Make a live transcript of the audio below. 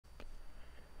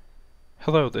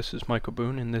Hello, this is Michael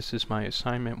Boone, and this is my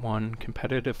Assignment 1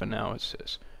 Competitive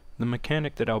Analysis. The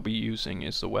mechanic that I'll be using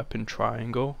is the weapon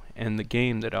triangle, and the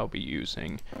game that I'll be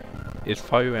using is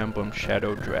Fire Emblem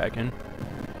Shadow Dragon.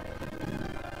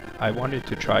 I wanted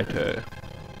to try to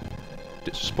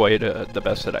display it the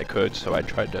best that I could, so I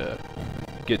tried to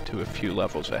get to a few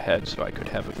levels ahead so I could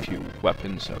have a few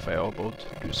weapons available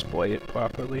to display it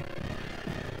properly.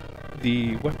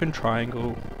 The weapon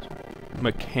triangle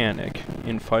mechanic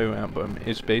in Fire Emblem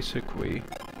is basically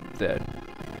that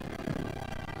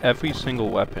every single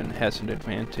weapon has an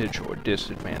advantage or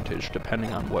disadvantage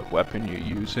depending on what weapon you're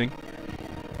using.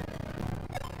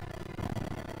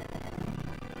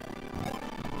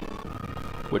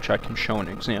 Which I can show an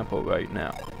example right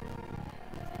now.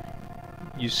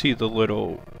 You see the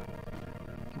little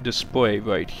display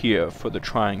right here for the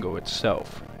triangle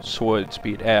itself. Swords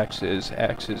beat axes,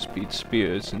 axes beat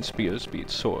spears, and spears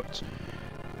beat swords.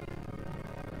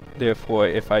 Therefore,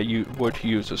 if I were to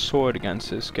use a sword against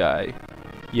this guy,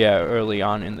 yeah, early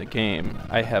on in the game,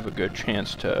 I have a good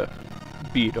chance to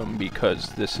beat him because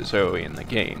this is early in the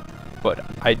game. But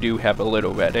I do have a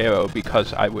little red arrow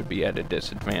because I would be at a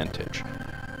disadvantage.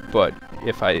 But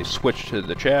if I switch to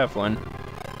the javelin,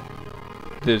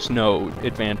 there's no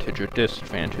advantage or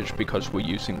disadvantage because we're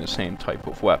using the same type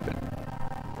of weapon.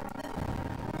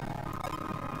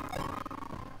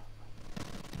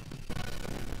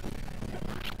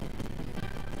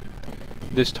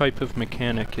 This type of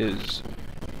mechanic is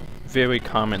very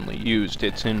commonly used.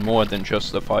 It's in more than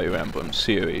just the Fire Emblem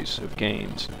series of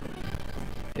games.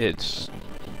 It's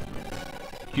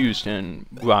used in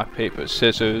rock, paper,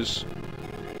 scissors.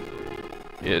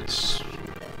 There's,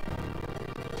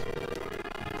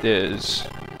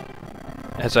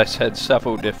 as I said,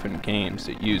 several different games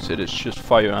that use it. It's just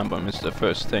Fire Emblem is the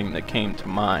first thing that came to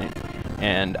mind,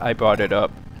 and I brought it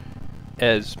up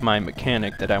as my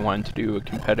mechanic that I wanted to do a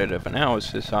competitive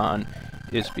analysis on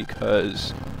is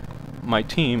because my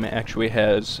team actually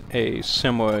has a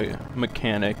similar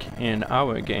mechanic in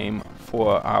our game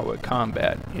for our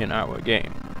combat in our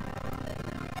game.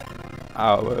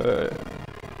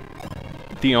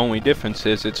 The only difference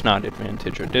is it's not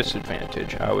advantage or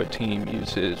disadvantage. Our team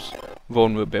uses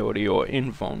vulnerability or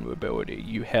invulnerability.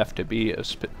 You have to be a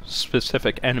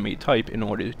specific enemy type in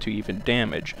order to even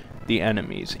damage the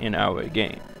enemies in our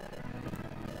game.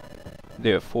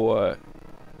 Therefore,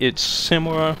 it's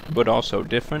similar but also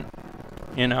different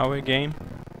in our game.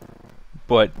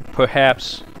 But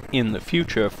perhaps in the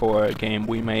future for our game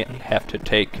we may have to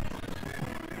take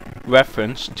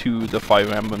reference to the Fire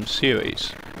Emblem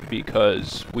series,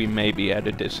 because we may be at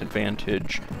a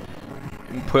disadvantage,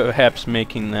 perhaps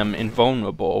making them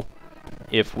invulnerable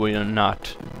if we're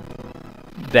not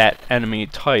that enemy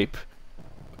type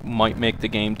might make the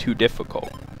game too difficult,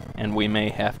 and we may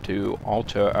have to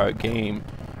alter our game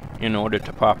in order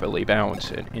to properly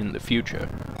balance it in the future.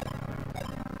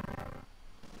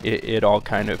 It all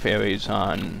kind of varies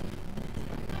on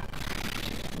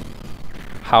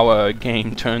how our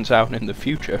game turns out in the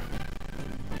future.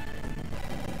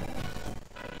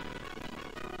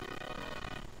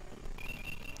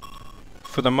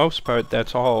 For the most part,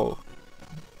 that's all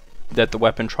that the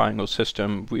weapon triangle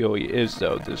system really is,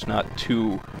 though. There's not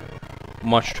too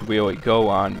much to really go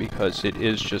on because it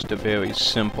is just a very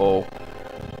simple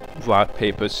rock,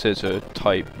 paper, scissors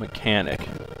type mechanic.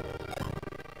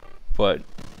 But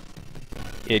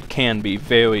it can be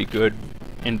very good,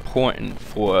 important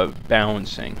for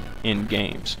balancing in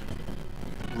games,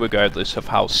 regardless of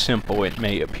how simple it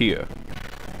may appear.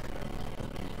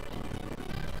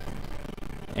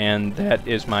 And that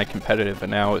is my competitive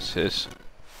analysis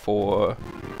for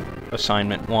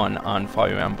Assignment 1 on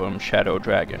Fire Emblem Shadow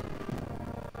Dragon.